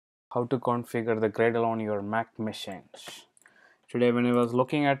How to configure the Gradle on your Mac machines. Today when I was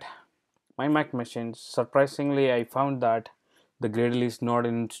looking at my Mac machines, surprisingly I found that the Gradle is not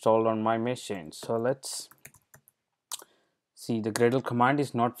installed on my machine. So let's see, the Gradle command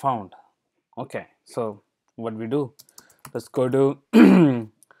is not found. Okay, so what we do, let's go to the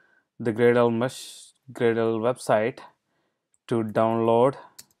Gradle website to download,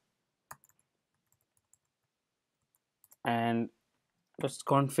 and let's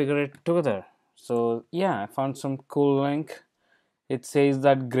configure it together. So yeah, I found some cool link. It says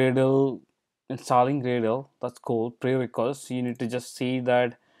that Gradle, installing Gradle, that's cool. Prerequisites, you need to just see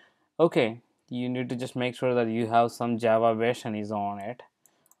that, okay, you need to just make sure that you have some Java version is on it.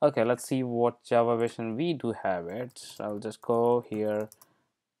 Okay, let's see what Java version we do have it. So I'll just go here.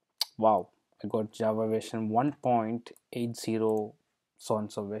 Wow, I got Java version 1.80, so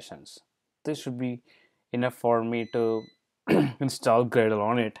and so versions. This should be enough for me to install Gradle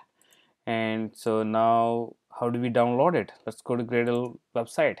on it. And so now how do we download it? Let's go to Gradle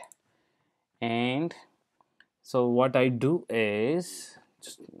website. And so what I do is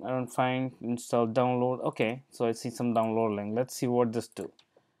just, I don't find install download. Okay, so I see some download link. Let's see what this do.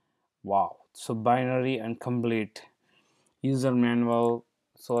 Wow, so binary and complete user manual.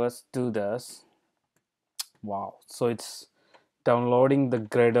 So let's do this. Wow, so it's downloading the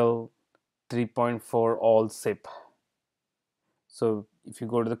Gradle 3.4 all zip. So if you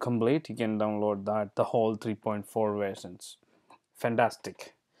go to the complete, you can download that, the whole 3.4 versions.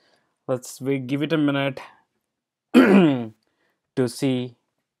 Fantastic. We give it a minute to see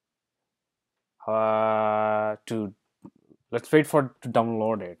to let's wait for to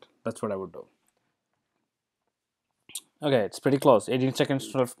download it. That's what I would do. Okay, it's pretty close. 18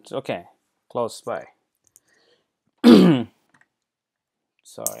 seconds left. Okay, close by.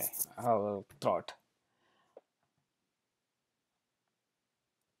 Sorry, I have a throat.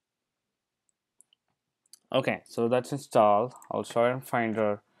 Okay, so that's installed. I'll show you in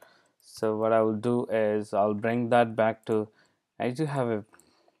Finder. So what I will do is I'll bring that back to. I do have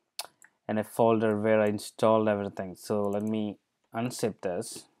a folder where I installed everything. So let me unzip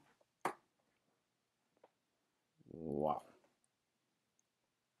this. Wow.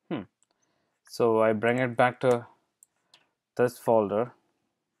 So I bring it back to this folder.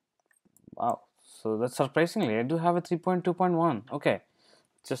 Wow, so that's surprisingly I do have a 3.2.1. Okay,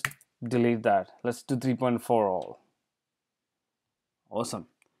 just delete that. Let's do 3.4 all. Awesome.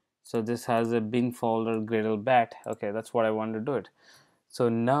 So this has a bin folder Gradle bat. Okay, that's what I want to do it. So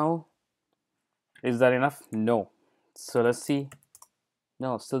now, is that enough? No. So let's see.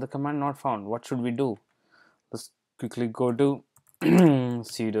 No, still the command not found. What should we do? Let's quickly go to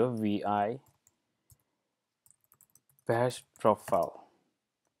sudo vi bash profile.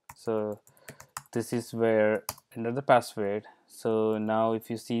 So this is where enter the password. So now if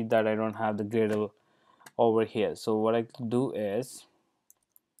you see that I don't have the Gradle over here, so what I do is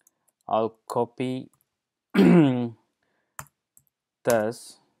I'll copy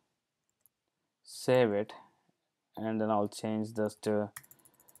this, save it, and then I'll change this to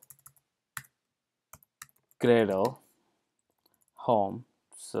Gradle home.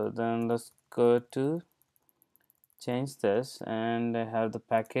 So then let's go to change this, and I have the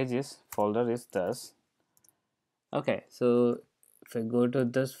packages folder is this. Okay, so if I go to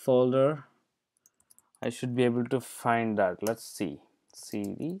this folder, I should be able to find that. Let's see.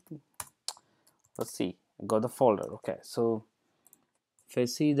 cd let's see, I got the folder. Okay, so if I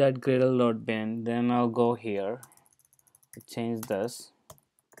see that Gradle.bin, then I'll go here, change this,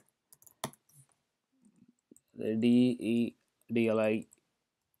 the DEDLI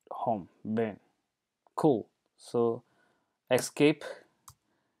home bin. Cool. So escape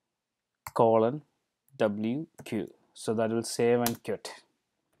colon WQ. So that will save and quit.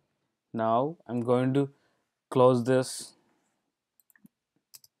 Now I'm going to close this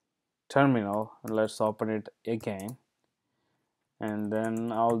terminal and let's open it again, and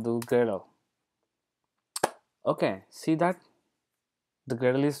then I'll do Gradle. Okay, see that the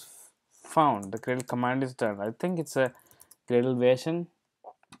Gradle is found. The Gradle command is done. I think it's a Gradle version.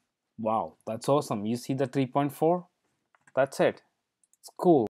 Wow, that's awesome. You see the 3.4? That's it. It's cool.